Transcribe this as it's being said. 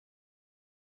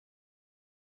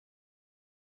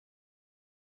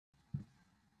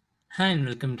Hi and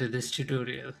welcome to this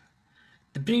tutorial.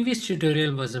 The previous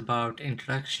tutorial was about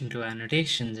introduction to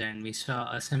annotations, and we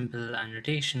saw a simple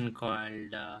annotation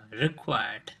called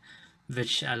required,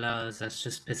 which allows us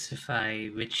to specify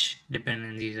which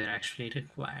dependencies are actually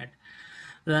required.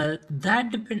 Well,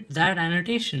 that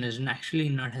annotation is actually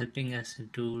not helping us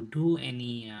to do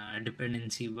any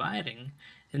dependency wiring.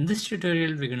 In this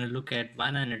tutorial, we're going to look at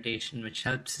one annotation which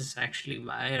helps us actually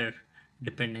wire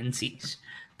dependencies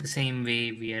the same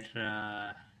way we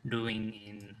are doing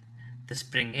in the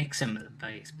Spring XML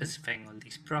by specifying all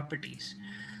these properties.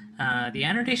 The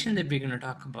annotation that we're going to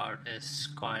talk about is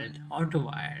called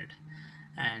Autowired,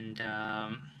 and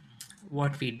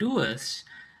what we do is,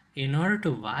 in order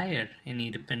to wire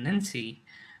any dependency,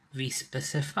 we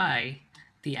specify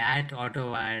the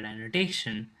 @autowired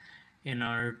annotation in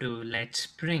order to let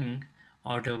Spring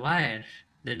auto-wire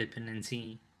the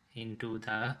dependency into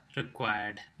the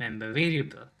required member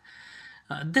variable.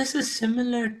 This is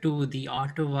similar to the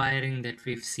auto-wiring that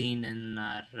we've seen in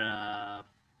our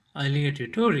earlier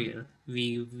tutorial.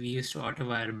 We used to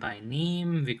auto-wire by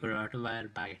name, we could auto-wire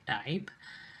by type.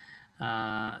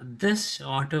 This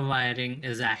auto-wiring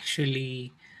is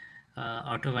actually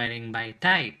auto-wiring by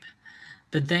type.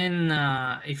 But then,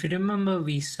 if you remember,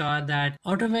 we saw that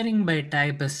auto-wiring by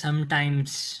type is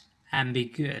sometimes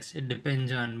ambiguous. It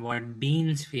depends on what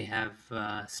beans we have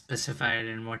specified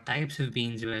and what types of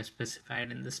beans we have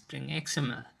specified in the Spring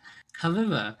XML.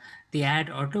 However, the add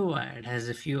autowired has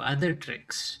a few other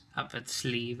tricks up its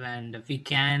sleeve, and we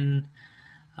can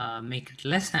make it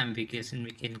less ambiguous, and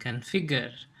we can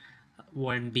configure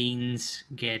what beans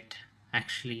get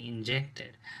actually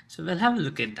injected. So we'll have a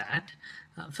look at that.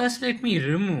 First, let me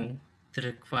remove the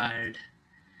required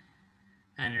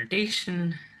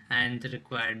annotation and the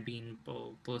required bean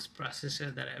post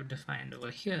processor that I've defined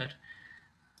over here.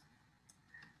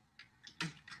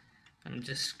 I'm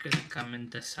just going to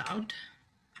comment this out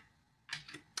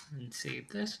and save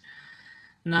this.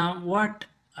 Now, what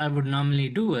I would normally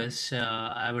do is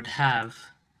I would have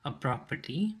a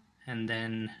property and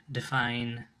then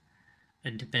define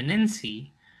a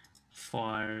dependency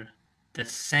for the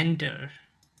center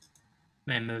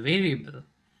member variable.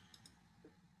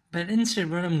 But instead,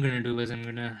 what I'm going to do is I'm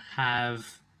going to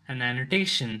have an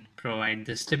annotation provide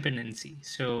this dependency.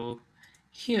 So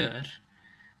here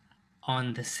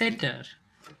on the setter,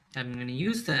 I'm going to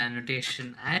use the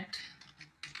annotation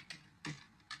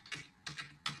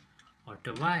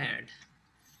 @autowired,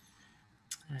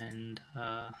 and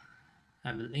I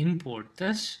will import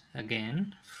this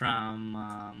again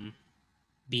from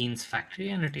Beans factory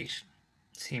annotation,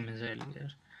 same as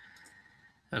earlier.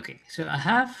 Okay, so I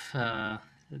have,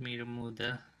 let me remove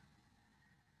the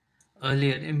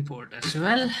earlier import as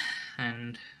well,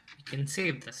 and we can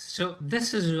save this. So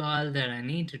this is all that I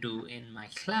need to do in my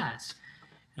class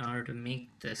in order to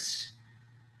make this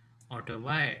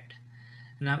auto-wired.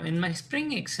 Now in my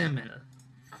Spring XML,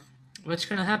 what's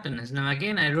going to happen is, now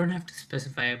again, I don't have to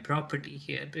specify a property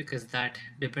here because that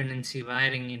dependency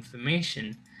wiring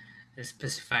information is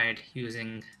specified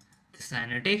using this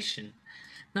annotation.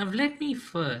 Now let me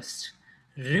first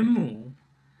remove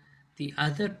the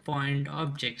other point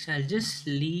objects. I'll just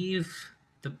leave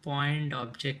the point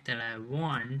object that I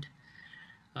want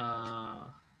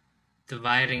the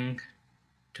wiring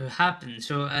to happen.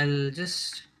 So I'll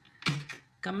just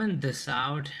comment this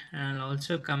out, and I'll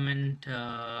also comment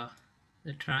the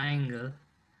triangle,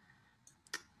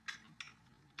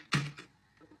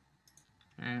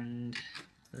 and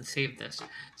I'll save this.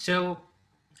 So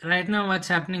right now what's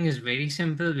happening is very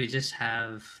simple. We just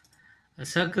have a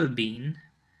circle bean,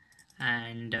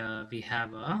 and we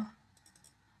have a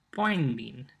point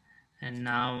bean, and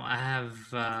now I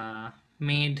have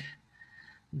made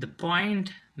the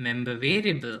point member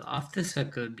variable of the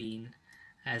circle bean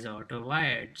as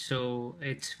auto-wired. So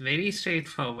it's very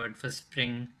straightforward for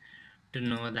Spring to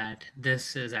know that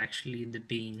this is actually the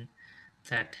bean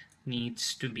that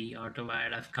needs to be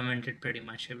auto-wired. I've commented pretty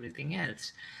much everything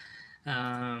else.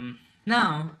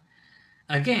 Now,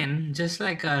 again, just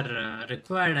like our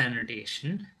required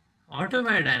annotation,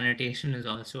 Autowired annotation is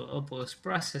also a post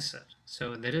processor.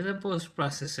 So there is a post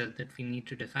processor that we need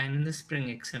to define in the Spring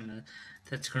XML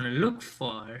that's going to look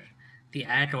for the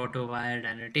 @autowired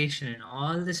annotation in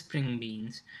all the Spring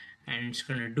beans, and it's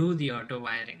going to do the auto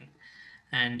wiring.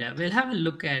 And we'll have a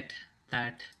look at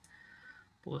that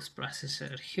post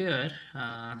processor here.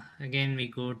 Again, we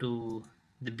go to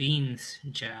the beans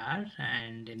jar,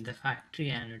 and in the factory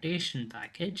annotation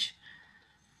package,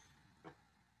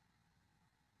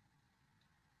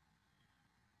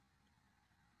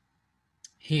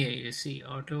 here you see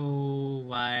auto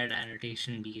wired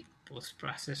annotation beat post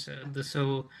processor.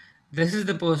 So this is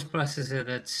the post processor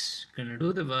that's gonna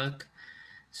do the work.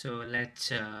 So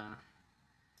let's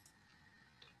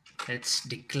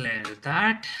declare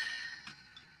that.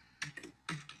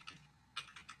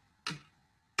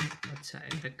 Let's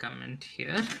add a comment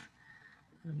here.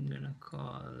 I'm gonna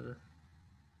call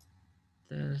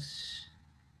this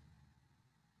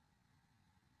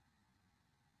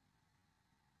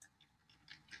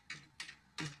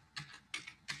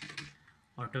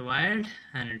Autowired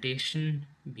Annotation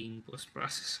bean post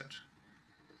processor.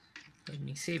 Let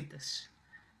me save this.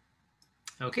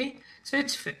 Okay, so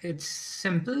it's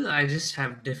simple. I just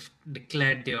have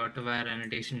declared the Autowire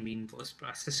Annotation bean post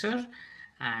processor,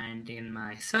 and in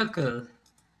my circle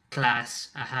class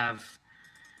I have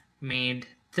made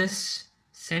this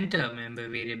center member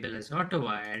variable as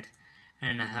Autowired,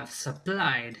 and I have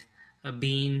supplied a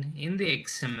bean in the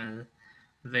XML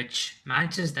which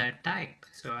matches that type.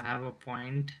 So I have a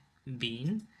point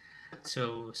bean.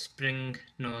 So Spring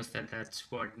knows that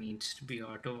that's what needs to be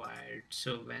auto-wired.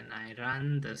 So when I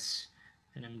run this,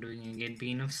 when I'm doing a get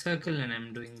bean of circle and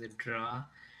I'm doing the draw,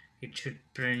 it should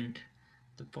print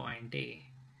the point A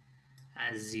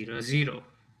as 0, 0,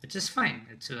 which is fine.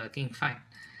 It's working fine.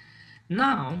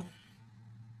 Now,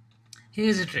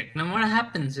 here's a trick. Now what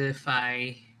happens if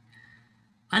I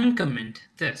uncomment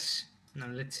this? Now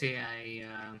let's say I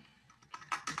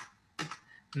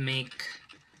make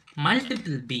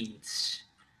multiple beans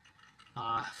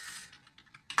of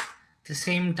the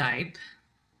same type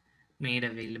made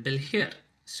available here.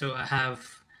 So I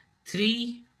have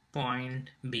 3 point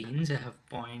beans. I have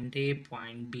point A,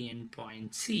 point B, and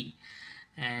point C,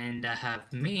 and I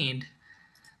have made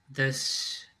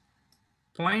this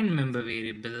point member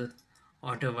variable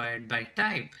autowired by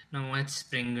type. Now what's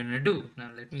Spring gonna do?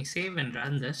 Now let me save and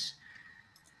run this.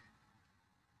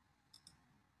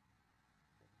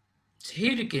 So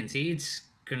here you can see it's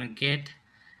gonna get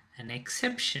an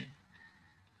exception.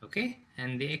 Okay,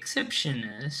 and the exception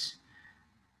is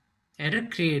error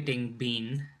creating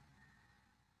bean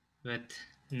with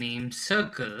name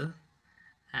circle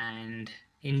and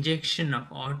injection of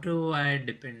auto-wired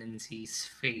dependencies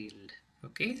failed.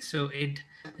 Okay, so it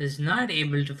is not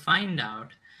able to find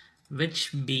out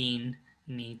which bean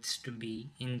needs to be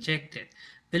injected.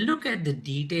 We'll look at the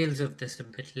details of this a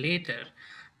bit later,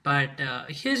 but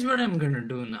here's what I'm going to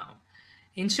do now.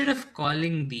 Instead of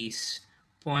calling these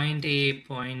point A,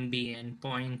 point B, and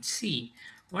point C,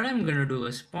 what I'm going to do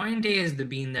is point A is the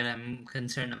bean that I'm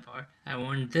concerned about. I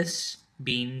want this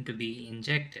bean to be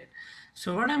injected.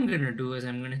 So what I'm going to do is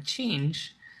I'm going to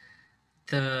change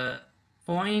the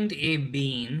point A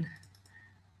bean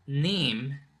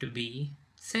name to be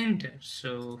center.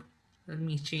 So let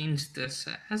me change this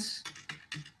as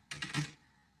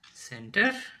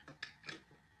center,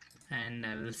 and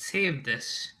I will save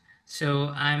this. So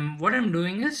what I'm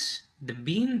doing is the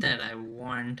bean that I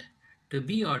want to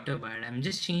be autowired, I'm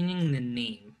just changing the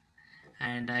name,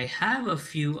 and I have a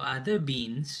few other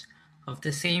beans of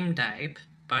the same type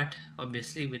but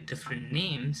obviously with different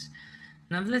names.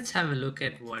 Now let's have a look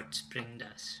at what Spring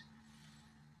does.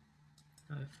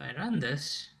 Now if I run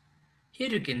this, here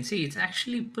you can see it's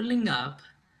actually pulling up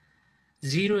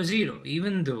 0, 0,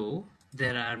 even though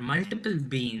there are multiple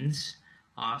beans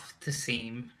of the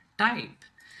same type.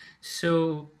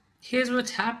 So here's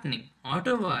what's happening.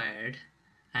 Autowired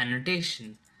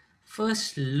annotation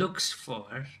first looks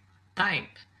for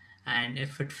type, and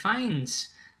if it finds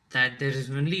that there is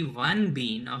only one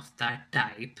bean of that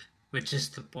type, which is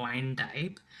the point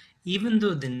type, even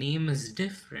though the name is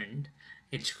different,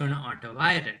 it's going to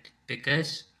auto-wire it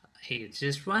because hey, it's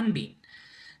just one bean.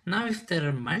 Now if there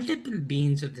are multiple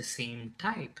beans of the same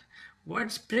type,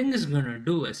 what Spring is going to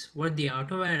do is, what the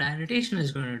auto-wire annotation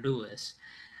is going to do is,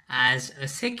 as a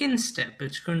second step,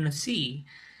 it's going to see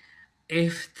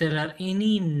if there are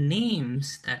any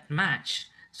names that match.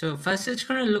 So first it's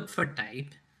going to look for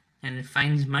type, and it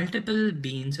finds multiple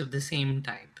beans of the same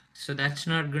type. So that's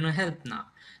not going to help now.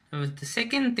 Now the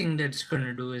second thing that it's going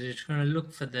to do is it's going to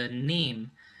look for the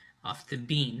name of the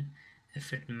bean.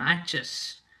 If it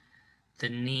matches the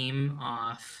name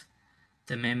of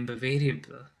the member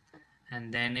variable,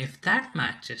 and then if that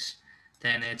matches,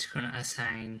 then it's going to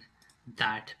assign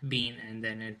that bean, and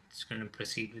then it's going to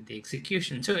proceed with the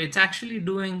execution. So it's actually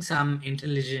doing some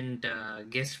intelligent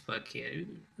guesswork here.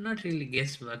 Not really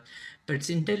guesswork, but it's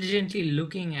intelligently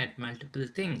looking at multiple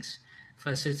things.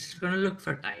 First it's going to look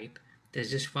for type.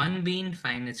 There's just one bean,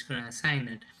 fine, it's going to assign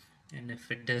it. And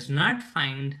if it does not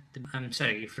find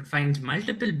if it finds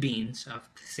multiple beans of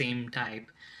the same type,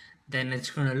 then it's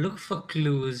going to look for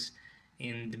clues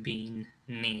in the bean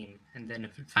name, and then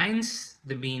if it finds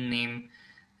the bean name,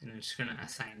 then it's going to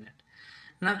assign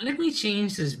it. Now let me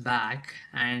change this back,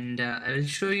 and I will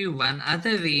show you one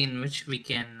other way in which we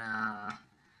can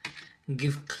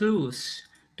give clues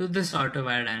to this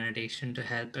auto-wired annotation to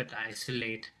help it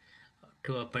isolate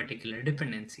to a particular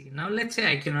dependency. Now let's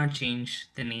say I cannot change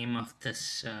the name of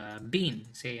this bean.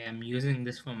 Say I'm using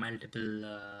this for multiple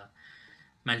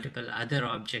other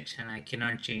objects and I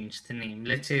cannot change the name.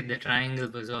 Let's say the triangle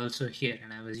was also here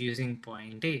and I was using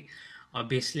point A.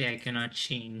 Obviously I cannot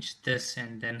change this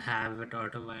and then have it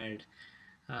auto-wired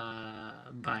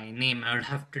by name. I would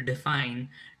have to define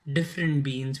different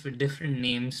beans with different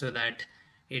names so that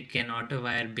it can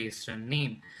auto-wire based on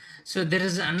name. So there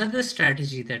is another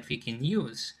strategy that we can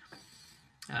use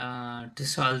to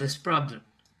solve this problem.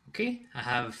 Okay, I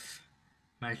have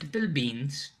multiple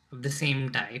beans of the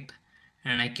same type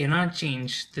and I cannot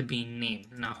change the bean name.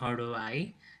 Now how do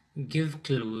I give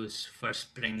clues for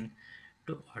Spring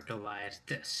to auto-wire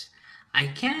this? I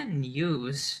can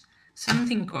use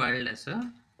something called as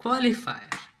a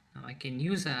qualifier. Now I can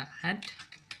use a add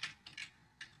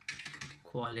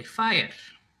qualifier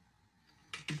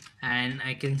and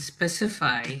I can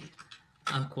specify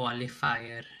a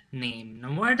qualifier name.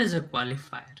 Now what is a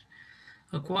qualifier?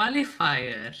 A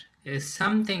qualifier is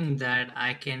something that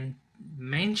I can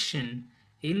mention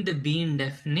in the bean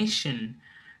definition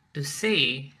to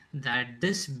say that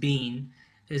this bean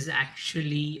is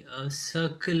actually a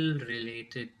circle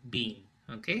related bean.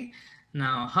 Okay,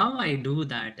 now how I do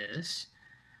that is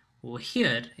over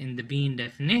here in the bean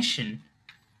definition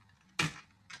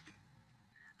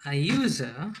I use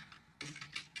a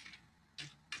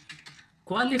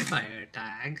qualifier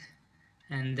tag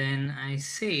and then I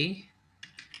say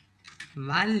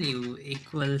value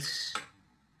equals,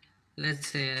 let's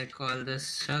say I call this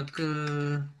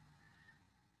circle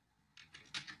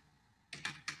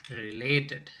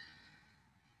related.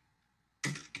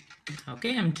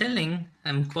 Okay,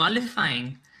 I'm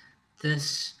qualifying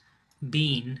this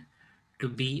bean to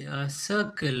be a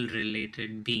circle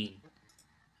related bean.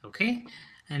 Okay,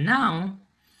 and now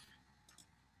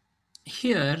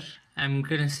here I'm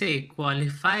gonna say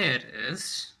qualifier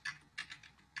is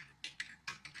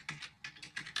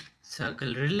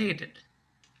circle related.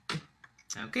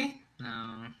 Okay,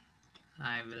 now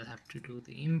I will have to do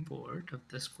the import of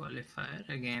this qualifier.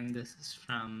 Again, this is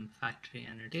from factory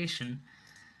annotation.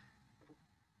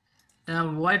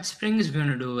 Now what Spring is going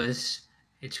to do is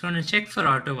it's going to check for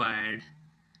auto-wired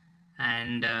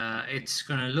and it's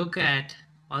going to look at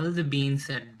all the beans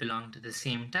that belong to the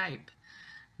same type.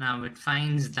 Now it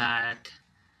finds that,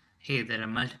 hey, there are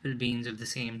multiple beans of the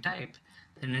same type.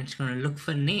 Then it's going to look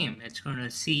for name. It's going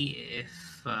to see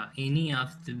if any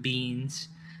of the beans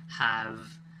have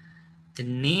the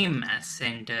name as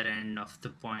center end of the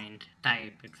point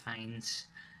type. It finds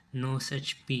no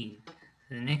such bean.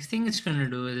 The next thing it's going to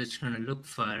do is it's going to look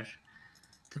for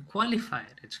the qualifier.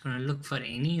 It's going to look for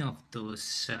any of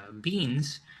those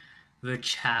beans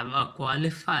which have a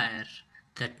qualifier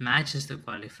that matches the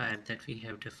qualifier that we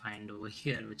have defined over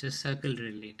here, which is circle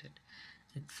related.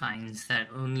 It finds that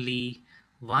only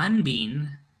one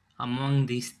bean among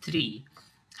these three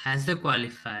has the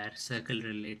qualifier circle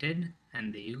related,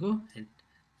 and there you go. It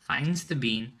finds the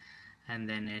bean and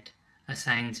then it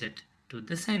assigns it to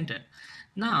the center.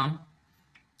 Now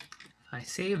if I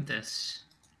save this,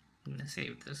 I'm going to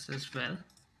save this as well,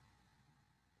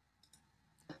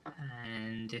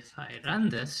 and if I run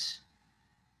this,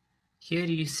 here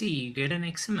you see you get an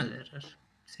XML error. It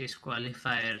says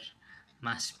qualifier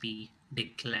must be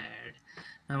declared.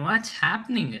 Now what's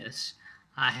happening is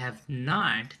I have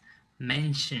not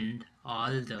mentioned all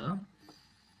the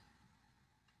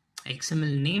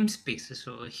XML namespaces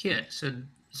over here.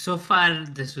 So far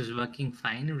this was working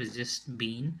fine. It was just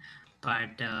bean,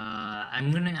 but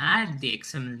I'm going to add the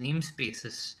XML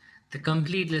namespaces, the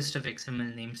complete list of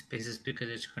XML namespaces, because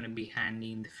it's going to be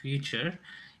handy in the future.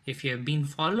 If you have been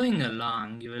following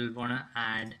along, you will want to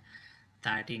add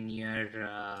that in your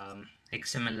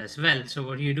XML as well. So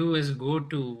what you do is go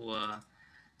to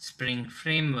Spring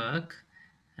Framework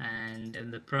and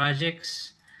in the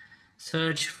projects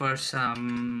search for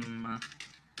some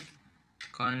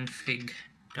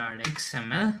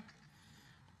config.xml.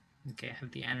 Okay, I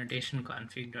have the annotation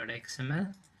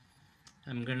config.xml.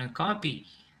 I'm gonna copy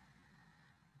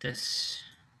this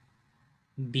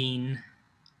bean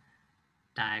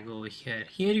tag over here.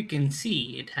 Here you can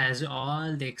see it has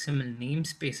all the XML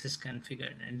namespaces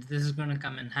configured, and this is gonna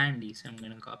come in handy. So I'm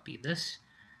gonna copy this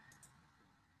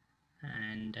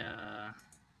and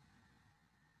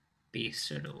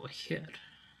paste it over here.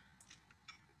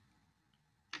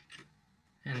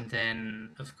 And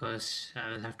then of course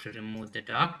I will have to remove the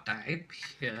doc type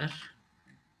here.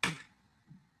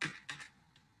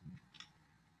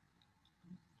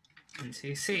 and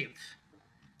say save.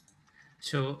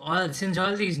 So since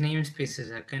all these namespaces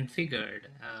are configured,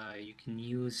 you can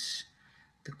use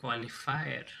the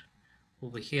qualifier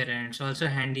over here, and it's also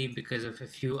handy because of a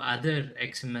few other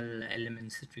XML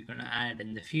elements that we're going to add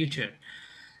in the future.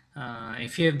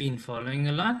 If you have been following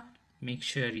along, make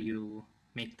sure you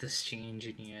make this change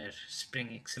in your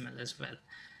Spring XML as well.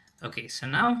 Okay, so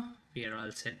now we are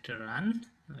all set to run.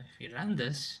 If we run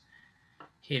this,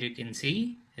 here you can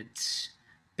see it's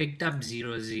picked up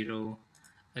 00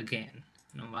 again.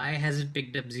 Now why has it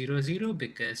picked up 00?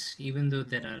 Because even though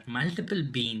there are multiple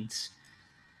beans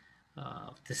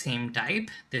of the same type,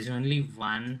 there's only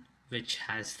one which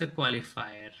has the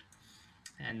qualifier,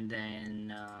 and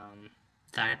then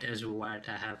that is what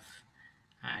I have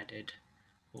added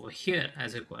over here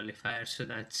as a qualifier, so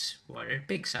that's what it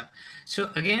picks up.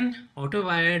 So again,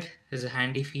 Autowired is a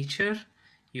handy feature.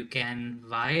 You can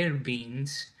wire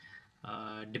beans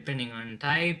depending on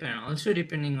type and also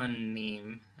depending on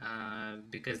name,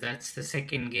 because that's the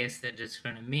second guess that it's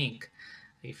going to make.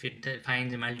 If it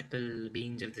finds multiple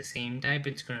beans of the same type,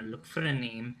 it's going to look for a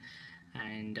name.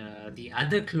 And the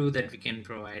other clue that we can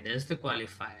provide is the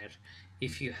qualifier.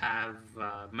 If you have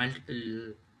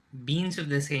multiple beans of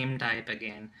the same type,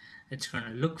 again, it's going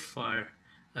to look for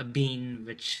a bean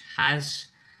which has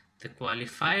the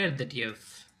qualifier that you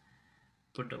have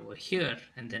put over here,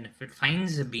 and then if it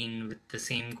finds a bean with the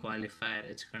same qualifier,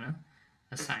 it's going to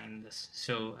assign this.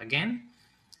 So again,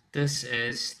 this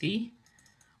is the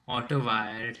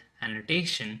auto-wired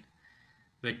annotation,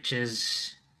 which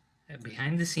is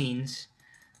behind the scenes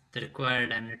the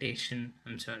required annotation,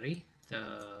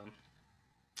 the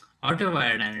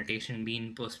auto-wired annotation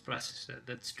bean post-processor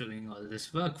that's doing all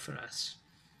this work for us.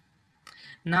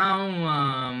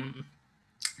 Now,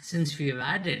 since we've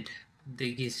added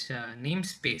these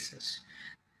namespaces,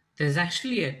 there's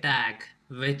actually a tag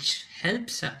which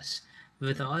helps us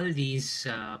with all these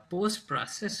post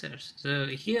processors. So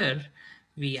here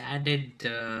we added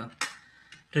the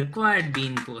required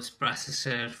bean post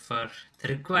processor for the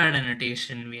required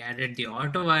annotation. We added the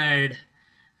auto-wired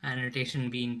annotation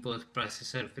bean post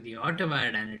processor for the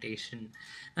auto-wired annotation.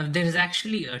 Now there is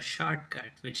actually a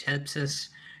shortcut which helps us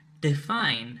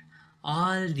define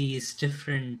all these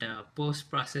different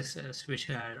post processors which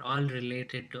are all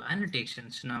related to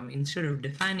annotations. Now instead of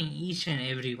defining each and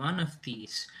every one of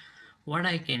these, what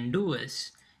I can do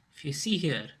is, if you see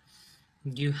here,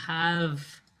 you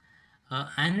have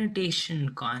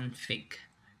annotation config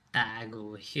tag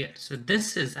over here. So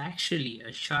this is actually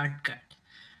a shortcut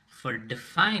for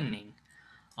defining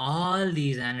all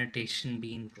these annotation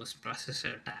bean post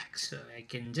processor tags. So I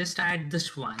can just add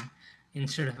this one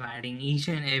instead of adding each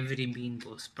and every bean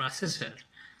post processor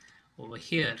over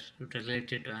here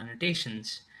related to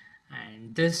annotations,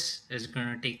 and this is going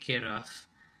to take care of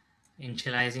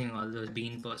initializing all those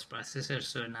bean post processors.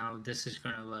 So now this is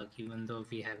going to work even though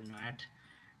we have not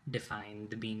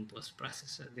defined the bean post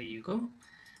processor. There you go,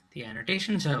 the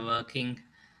annotations are working,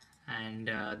 and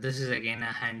this is again a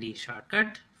handy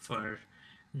shortcut for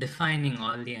defining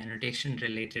all the annotation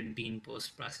related bean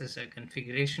post processor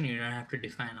configuration. You don't have to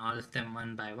define all of them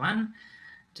one by one,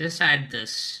 just add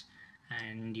this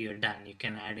and you're done. You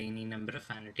can add any number of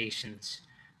annotations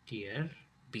to your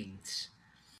beans.